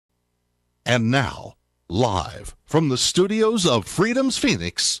And now, live from the studios of Freedom's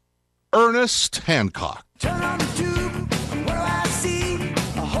Phoenix, Ernest Hancock. Turn on the tube, what do I see?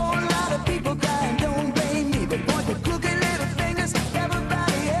 A whole lot of people crying, don't blame me. But point the crooked little fingers at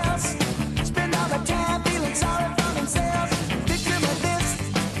everybody else. Spend all the time feeling sorry for themselves. Victim of this,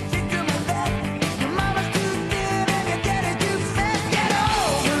 victim of that. Your mama's too thin and your daddy too fat. Get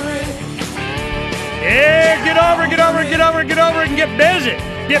over it. Yeah, get over it, and get busy.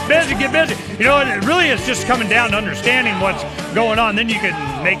 Get busy. You know, it really is just coming down to understanding what's going on. Then you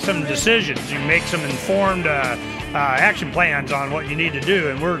can make some decisions. You can make some informed action plans on what you need to do.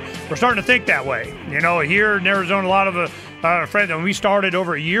 And we're starting to think that way. You know, here in Arizona, a lot of friends, when we started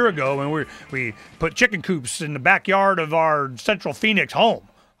over a year ago, and we put chicken coops in the backyard of our Central Phoenix home.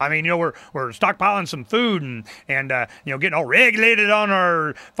 I mean, you know, we're stockpiling some food and you know, getting all regulated on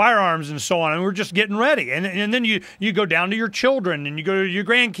our firearms and so on, and we're just getting ready. And then you go down to your children and you go to your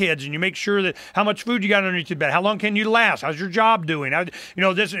grandkids and you make sure that how much food you got underneath your bed, how long can you last, how's your job doing? We're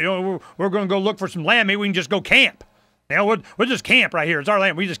going to go look for some land. Maybe we can just go camp. You know, we'll just camp right here. It's our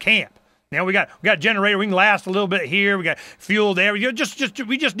land. We just camp. You know, we got a generator. We can last a little bit here. We got fuel there. We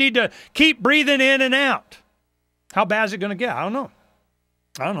just need to keep breathing in and out. How bad is it going to get? I don't know.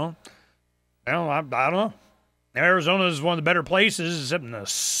 Well, I don't know. Arizona is one of the better places, except in the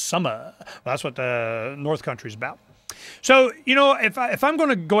summer. Well, that's what the North Country's about. So, you know, if I'm going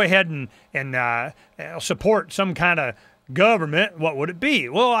to go ahead and support some kind of government, what would it be?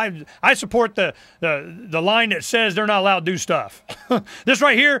 Well, I support the line that says they're not allowed to do stuff. This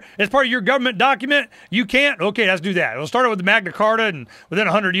right here is part of your government document. You can't? Okay, let's do that. We'll start with the Magna Carta, and within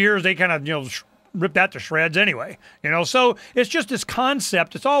 100 years, they kind of, you know, rip that to shreds anyway, you know. So it's just this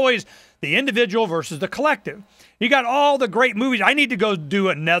concept. It's always the individual versus the collective. You got all the great movies. I need to go do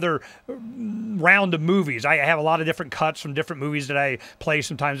another round of movies. I have a lot of different cuts from different movies that I play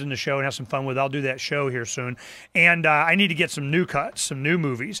sometimes in the show and have some fun with. I'll do that show here soon. And I need to get some new cuts, some new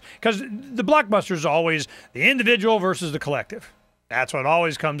movies, because the blockbuster is always the individual versus the collective. That's what it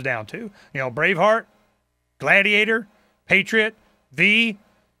always comes down to. You know, Braveheart, Gladiator, Patriot, V,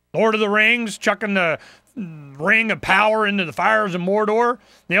 Lord of the Rings, chucking the ring of power into the fires of Mordor.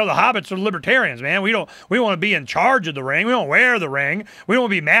 You know, the hobbits are libertarians, man. We want to be in charge of the ring. We don't wear the ring. We don't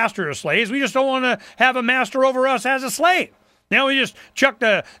want to be master of slaves. We just don't want to have a master over us as a slave. Now we just chuck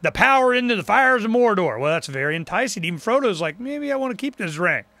the power into the fires of Mordor. Well, that's very enticing. Even Frodo's like, maybe I want to keep this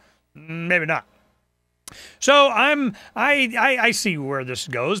ring. Maybe not. So I see where this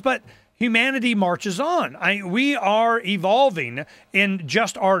goes, but humanity marches on. We are evolving in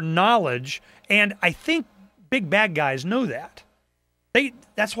just our knowledge, and I think big bad guys know that.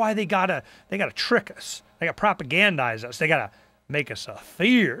 That's why they gotta trick us. They gotta propagandize us. They gotta make us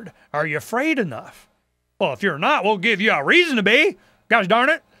afeared. Are you afraid enough? Well, if you're not, we'll give you a reason to be. Gosh darn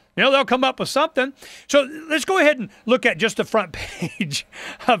it. You know, they'll come up with something. So let's go ahead and look at just the front page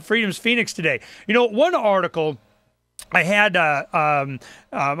of Freedom's Phoenix today. You know, one article, I had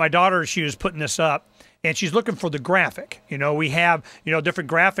my daughter, she was putting this up, and she's looking for the graphic. You know, we have, you know, different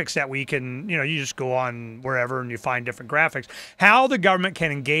graphics that we can, you know, you just go on wherever and you find different graphics. How the government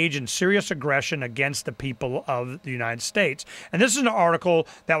can engage in serious aggression against the people of the United States. And this is an article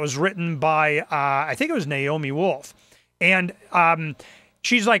that was written by, I think it was Naomi Wolf. And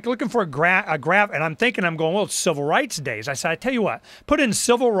she's like looking for a graph, and I'm going, well, it's Civil Rights Days. I said, I tell you what, put in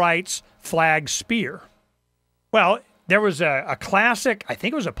Civil Rights flag spear. Well, there was a classic, I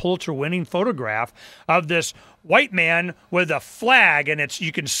think it was a Pulitzer-winning photograph of this white man with a flag, and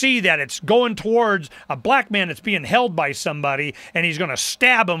you can see that it's going towards a black man that's being held by somebody, and he's going to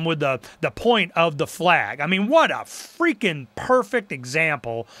stab him with the point of the flag. I mean, what a freaking perfect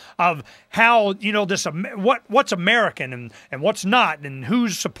example of how, you know, this what's American and what's not, and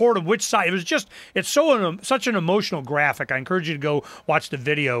who's supporting which side. It was just, it's such an emotional graphic. I encourage you to go watch the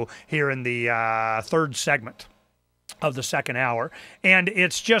video here in the third segment of the second hour, and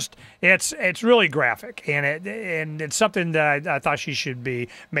it's just it's really graphic, and it's something that I thought she should be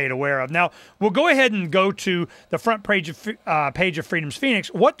made aware of. Now we'll go ahead and go to the front page of Freedom's Phoenix.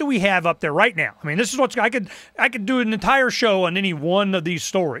 What do we have up there right now? I mean, this is what's I could do an entire show on any one of these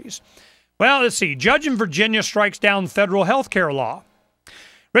stories. Well, let's see. Judge in Virginia strikes down federal health care law.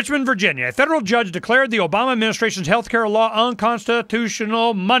 Richmond, Virginia. A federal judge declared the Obama administration's health care law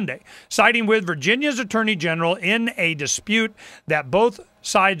unconstitutional Monday, siding with Virginia's attorney general in a dispute that both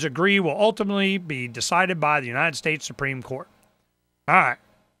sides agree will ultimately be decided by the United States Supreme Court. All right.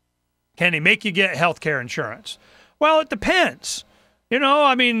 Can they make you get health care insurance? Well, it depends. You know,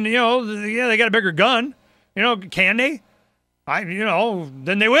 I mean, you know, yeah, they got a bigger gun. You know, can they?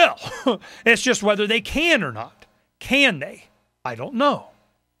 Then they will. It's just whether they can or not. Can they? I don't know.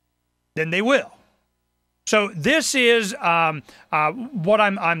 then they will. So this is what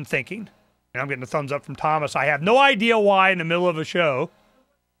I'm thinking. And I'm getting a thumbs up from Thomas. I have no idea why in the middle of a show.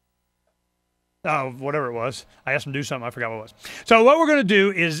 Whatever it was. I asked him to do something. I forgot what it was. So what we're going to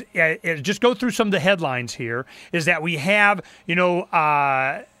do is just go through some of the headlines here. Is that we have,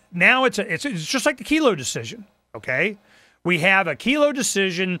 now it's just like the Kelo decision, okay? We have a Kelo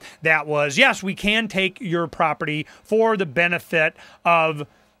decision that was, yes, we can take your property for the benefit of,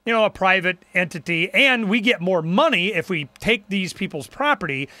 a private entity, and we get more money if we take these people's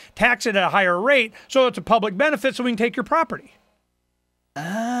property, tax it at a higher rate, so it's a public benefit, so we can take your property.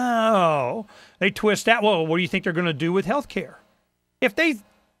 Oh, they twist that. Well, what do you think they're going to do with health care? If they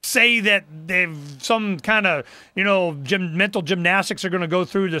say that they've some kind of, mental gymnastics are going to go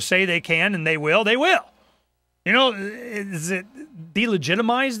through to say they can and they will, they will. Is it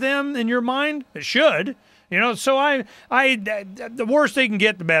delegitimize them in your mind? It should. So the worse they can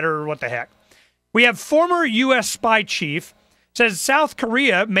get, the better. What the heck? We have former U.S. spy chief says South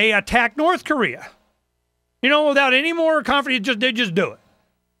Korea may attack North Korea. Without any more confidence, they just do it.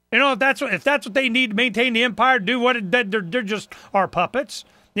 If that's what they need to maintain the empire, do what they're just our puppets.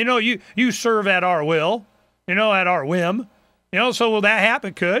 You serve at our will. At our whim. So will that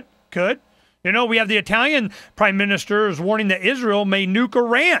happen? Could. We have the Italian prime minister is warning that Israel may nuke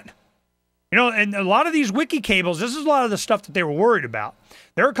Iran. And a lot of these wiki cables, this is a lot of the stuff that they were worried about.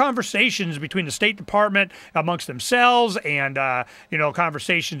 There are conversations between the State Department amongst themselves and,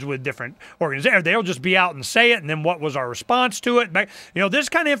 conversations with different organizations. They'll just be out and say it, and then what was our response to it? But, this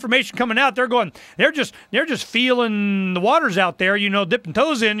kind of information coming out, they're just feeling the waters out there, dipping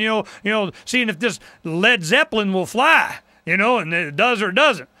toes in, seeing if this Led Zeppelin will fly, and it does or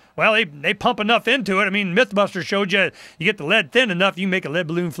doesn't. Well, they pump enough into it. I mean, Mythbusters showed you get the lead thin enough, you can make a lead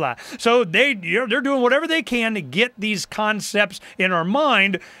balloon fly. So they're doing whatever they can to get these concepts in our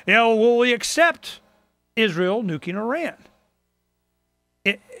mind. Will we accept Israel nuking Iran?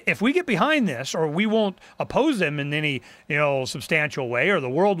 If we get behind this, or we won't oppose them in any substantial way, or the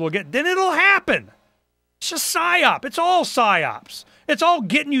world will then it'll happen. It's just psyop. It's all psyops. It's all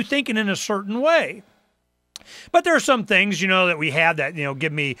getting you thinking in a certain way. But there are some things, that we have that,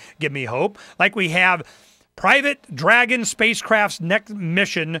 give me hope. Like we have private Dragon spacecraft's next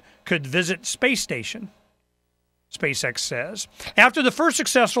mission could visit space station. SpaceX says. After the first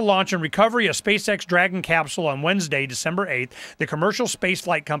successful launch and recovery of SpaceX Dragon capsule on Wednesday, December 8th, the commercial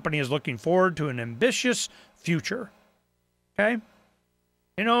spaceflight company is looking forward to an ambitious future. Okay?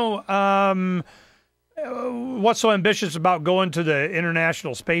 What's so ambitious about going to the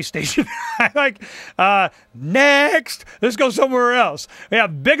International Space Station? Next, let's go somewhere else. We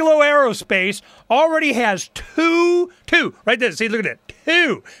have Bigelow Aerospace already has two, right there. See, look at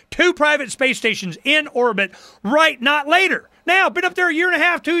it. Two private space stations in orbit, right, not later. Now, been up there a year and a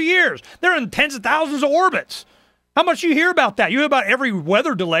half, 2 years. They're in tens of thousands of orbits. How much you hear about that? You hear about every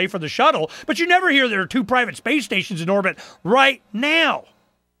weather delay for the shuttle, but you never hear there are two private space stations in orbit right now.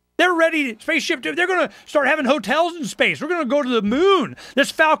 They're ready, spaceship, they're going to start having hotels in space. We're going to go to the moon. This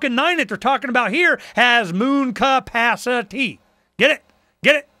Falcon 9 that they're talking about here has moon capacity. Get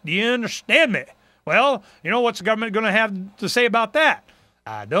it? Do you understand me? Well, what's the government going to have to say about that?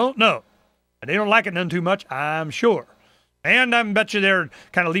 I don't know. They don't like it none too much, I'm sure. And I bet you they're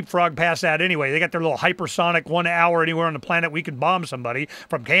kind of leapfrog past that anyway. They got their little hypersonic 1 hour anywhere on the planet we could bomb somebody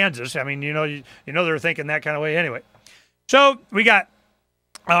from Kansas. I mean, they're thinking that kind of way anyway. So we got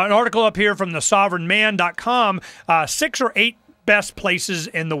an article up here from thesovereignman.com, 6 or 8 best places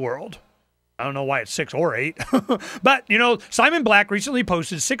in the world. I don't know why it's 6 or 8. But, Simon Black recently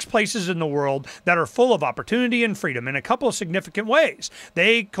posted 6 places in the world that are full of opportunity and freedom in a couple of significant ways.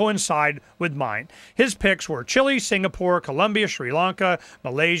 They coincide with mine. His picks were Chile, Singapore, Colombia, Sri Lanka,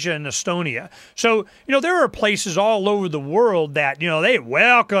 Malaysia, and Estonia. So, there are places all over the world that, they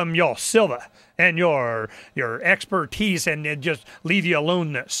welcome your silver and your expertise and just leave you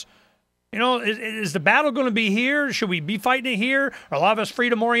aloneness. Is the battle going to be here? Should we be fighting it here? Are a lot of us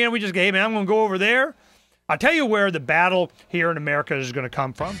freedom-oriented? We just go, hey, man, I'm going to go over there. I'll tell you where the battle here in America is going to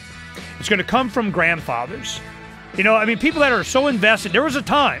come from. It's going to come from grandfathers. People that are so invested. There was a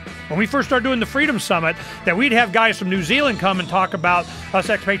time when we first started doing the Freedom Summit that we'd have guys from New Zealand come and talk about us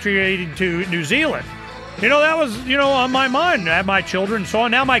expatriating to New Zealand. That was, on my mind. I had my children and so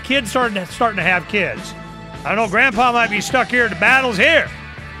on. Now my kids starting to have kids. I know Grandpa might be stuck here. The battle's here.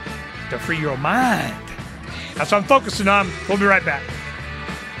 To free your mind. That's what I'm focusing on. We'll be right back.